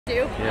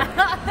too.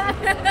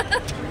 Yeah.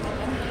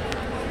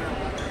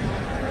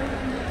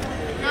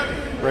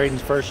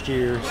 Braden's first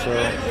year, so.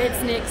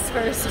 It's Nick's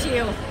first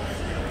too.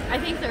 I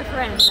think they're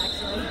friends,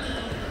 actually.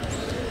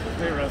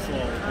 They wrestle.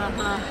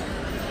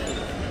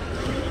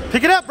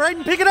 Pick it up,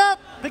 Braden. Pick it up.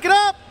 Pick it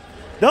up.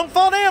 Don't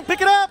fall down.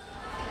 Pick it up.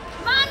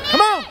 Come on, Nick.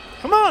 Come on.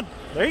 Come on.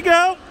 There you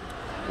go.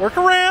 Work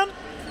around.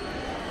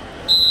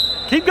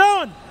 Keep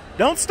going.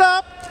 Don't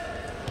stop.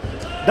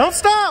 Don't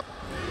stop.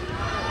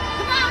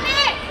 Come on,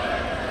 Nick.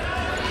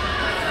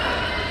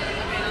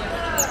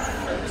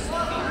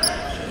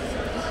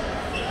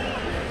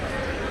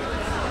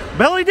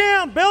 Belly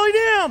down. Belly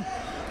down.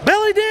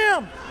 Belly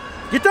down.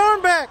 Get the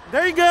arm back.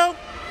 There you go.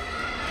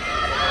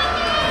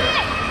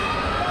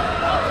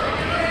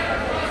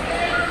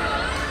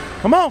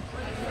 Come on.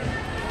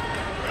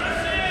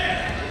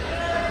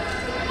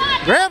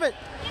 Grab it.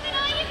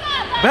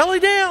 Belly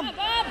down.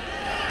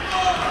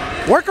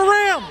 Work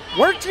around.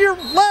 Work to your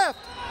left.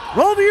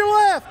 Roll to your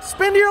left.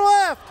 Spin to your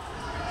left.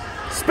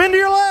 Spin to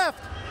your left.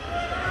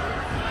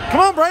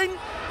 Come on, Braden.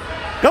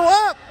 Go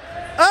up.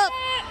 Up.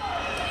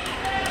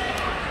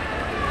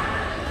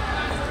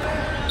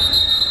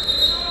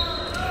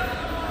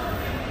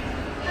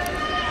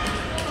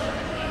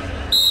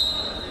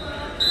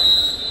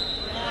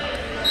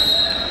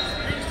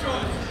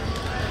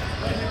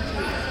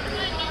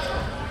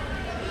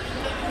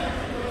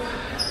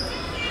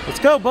 Let's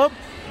go, bub.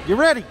 You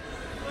ready?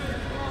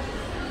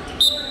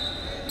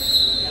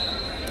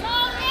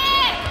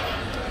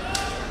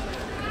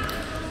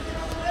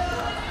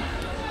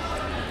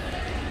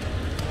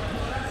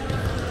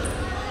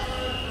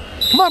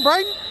 Come on,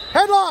 Braden.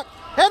 Headlock.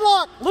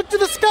 Headlock. Look to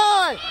the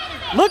sky.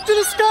 Look to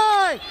the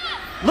sky.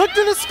 Look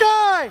to the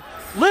sky.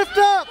 Lift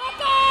up.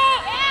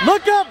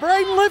 Look up,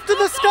 Braden. Lift to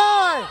the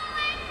sky.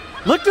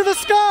 Look to the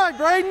sky,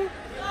 Braden.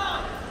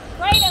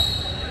 Braden.